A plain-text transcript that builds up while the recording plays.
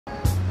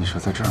你说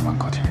在这儿门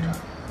口停着，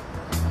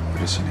我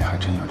这心里还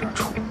真有点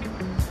怵。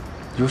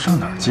以后上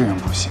哪儿接人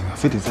不行啊，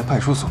非得在派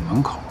出所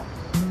门口，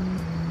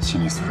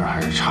心理素质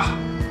还是差。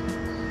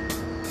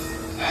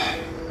唉。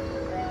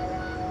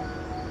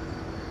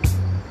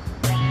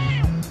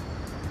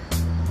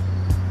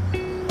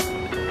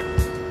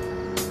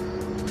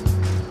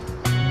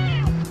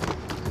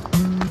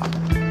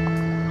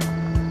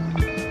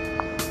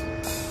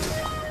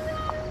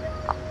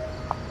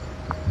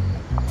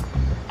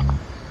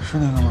是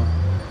那个吗？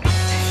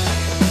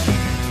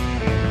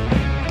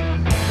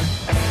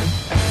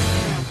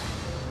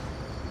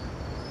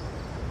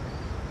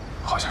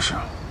好像是，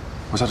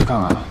我下去看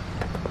看啊。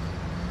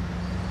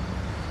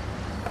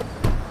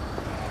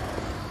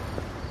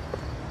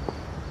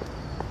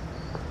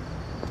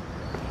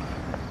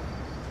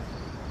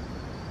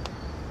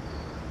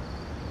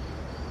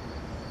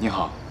你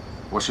好，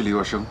我是李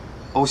若生，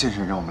欧先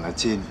生让我们来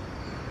接你。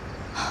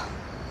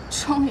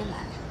终于来了。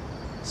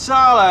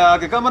下来呀，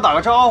给干妈打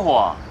个招呼。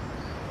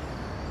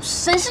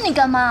谁是你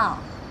干妈啊？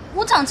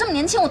我长这么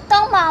年轻，我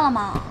当妈了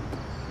吗？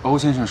欧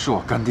先生是我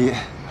干爹。啊？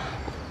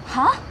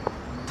他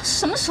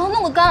什么时候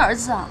弄个干儿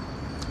子啊？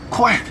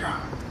快点！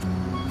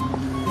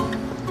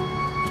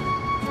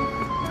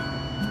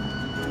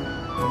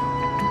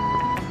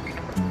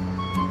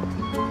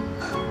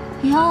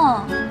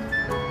哟，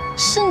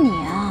是你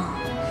啊！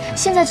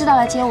现在知道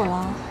来接我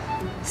了？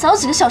早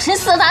几个小时你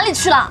死到哪里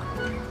去了？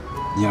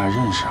你俩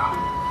认识啊？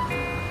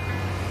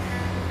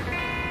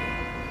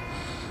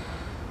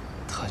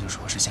她就是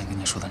我之前跟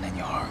你说的那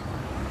妞儿。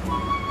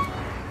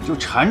就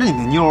缠着你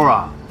那妞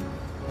啊？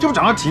这不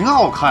长得挺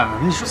好看的？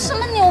你说什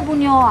么妞不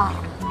妞啊？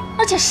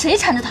而且谁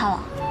缠着她了？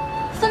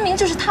分明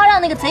就是她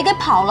让那个贼给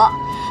跑了，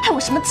害我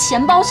什么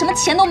钱包、什么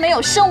钱都没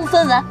有，身无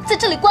分文，在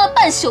这里关了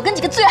半宿，跟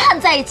几个醉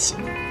汉在一起，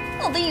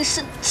弄得一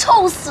身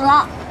臭死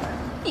了。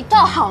你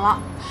倒好了，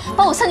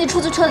把我塞进出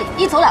租车里，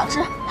一走了之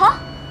啊！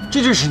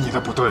这就是你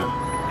的不对了，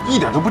一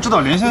点都不知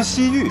道怜香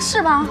惜玉，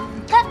是吧？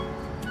看，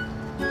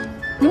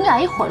你们俩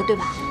一伙的对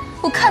吧？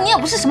我看你也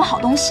不是什么好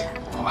东西。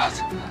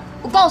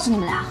我告诉你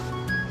们俩，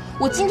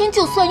我今天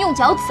就算用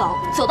脚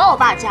走到我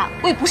爸家，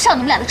我也不上你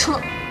们俩的车。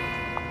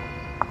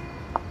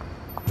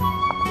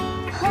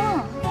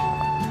哼，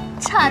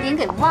差点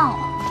给忘了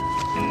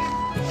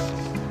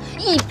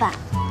，100、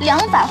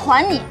200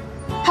还你，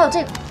还有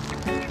这个，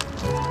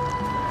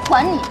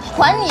还你，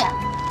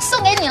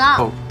送给你了。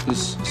哦，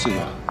谢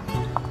谢。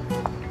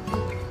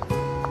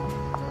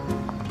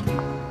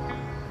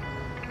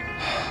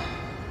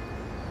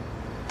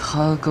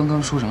他刚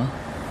刚说什么？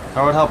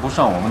他说他不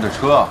上我们的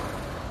车，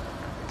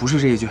不是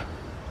这一句。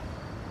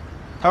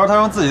他说他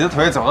用自己的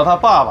腿走到他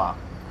爸爸。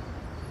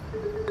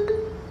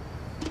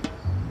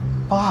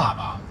爸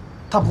爸，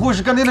他不会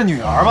是干爹的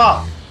女儿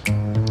吧？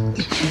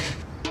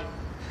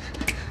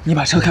你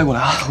把车开过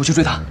来啊，我去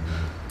追他。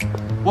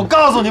我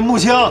告诉你，木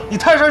青，你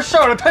摊上事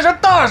儿了，摊上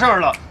大事儿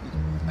了。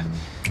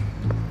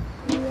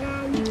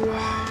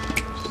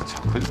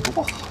巧克力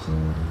多好。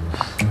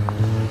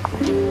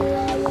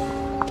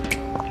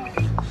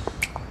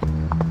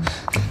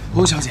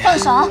欧小姐，放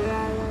手！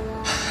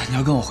你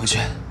要跟我回去，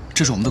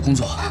这是我们的工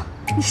作。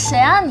你谁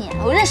啊你？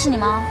我认识你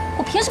吗？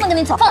我凭什么跟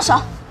你走？放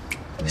手！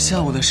下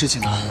午的事情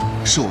呢，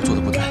是我做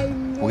的不对，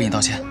我给你道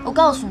歉。我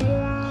告诉你，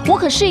我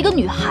可是一个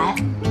女孩，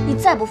你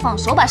再不放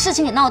手，我把事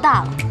情给闹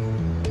大了。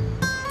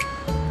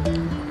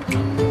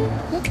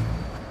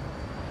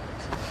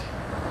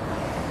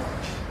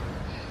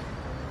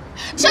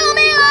救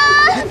命啊！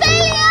菲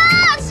利啊！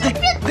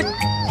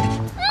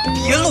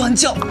别乱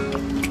叫！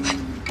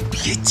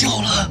别叫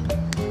了！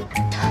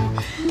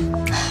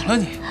好了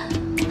你，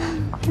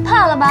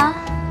怕了吧？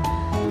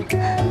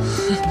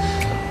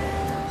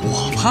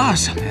我怕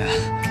什么呀？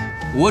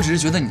我只是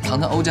觉得你堂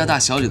堂欧家大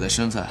小姐的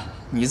身份，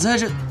你在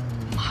这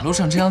马路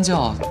上这样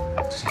叫，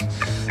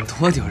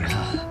多丢人啊！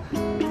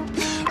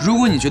如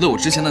果你觉得我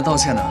之前的道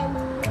歉呢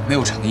没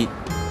有诚意，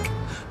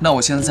那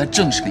我现在再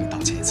正式跟你道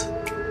歉一次，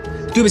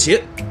对不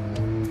起。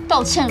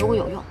道歉如果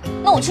有用，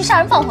那我去杀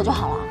人放火就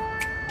好了。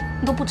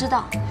你都不知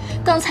道，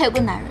刚才有个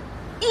男人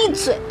一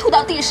嘴吐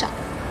到地上，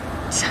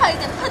差一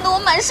点喷得我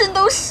满身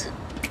都是。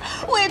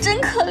我也真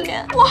可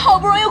怜，我好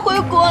不容易回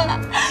国来，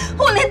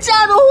我连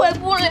家都回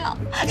不了，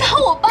然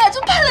后我爸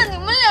就派了你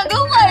们2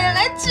个坏人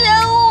来接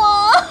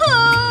我。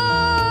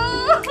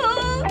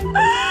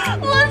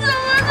我怎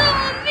么这么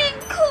命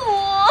苦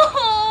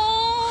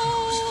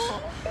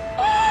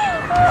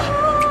啊！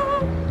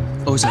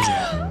欧小姐，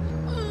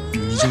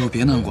你就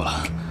别难过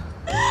了，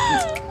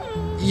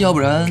要不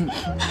然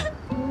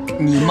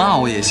你骂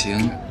我也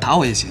行，打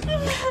我也行，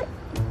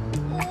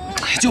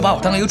就把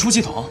我当一个出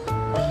气筒，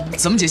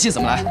怎么解气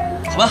怎么来，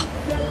好吧？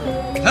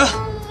来了。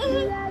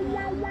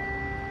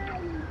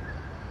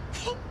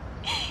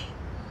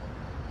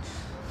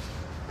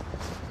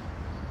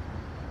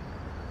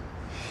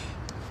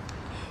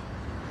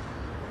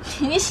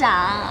你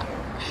傻，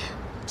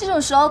这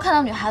种时候看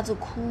到女孩子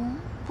哭，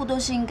不都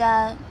是应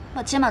该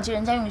把肩膀借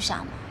人家用一下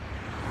吗？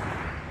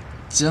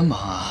肩膀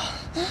啊，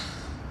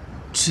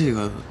这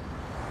个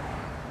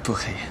不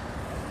可以。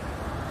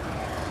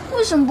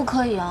为什么不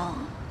可以啊？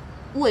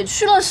委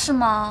屈了是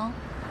吗？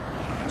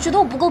觉得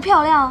我不够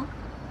漂亮，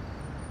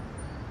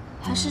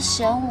还是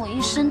嫌我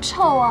一身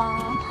臭啊？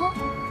哈！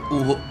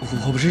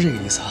我不是这个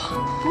意思啊。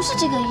不是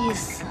这个意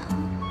思。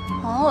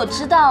哦，我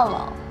知道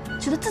了，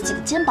觉得自己的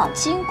肩膀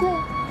金贵。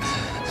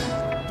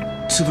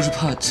这不是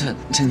怕占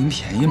您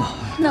便宜吗？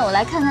那我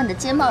来看看你的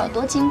肩膀有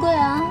多金贵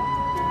啊！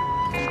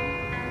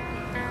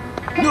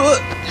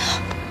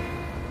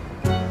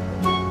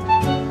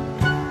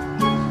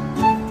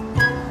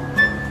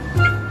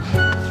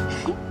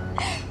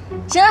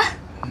行了，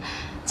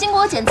经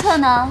过我检测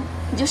呢，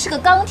你就是个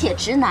钢铁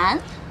直男，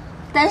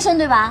单身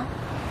对吧？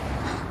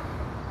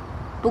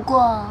不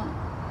过，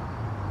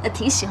我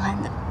挺喜欢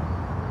的。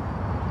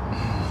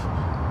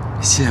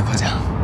谢谢夸奖。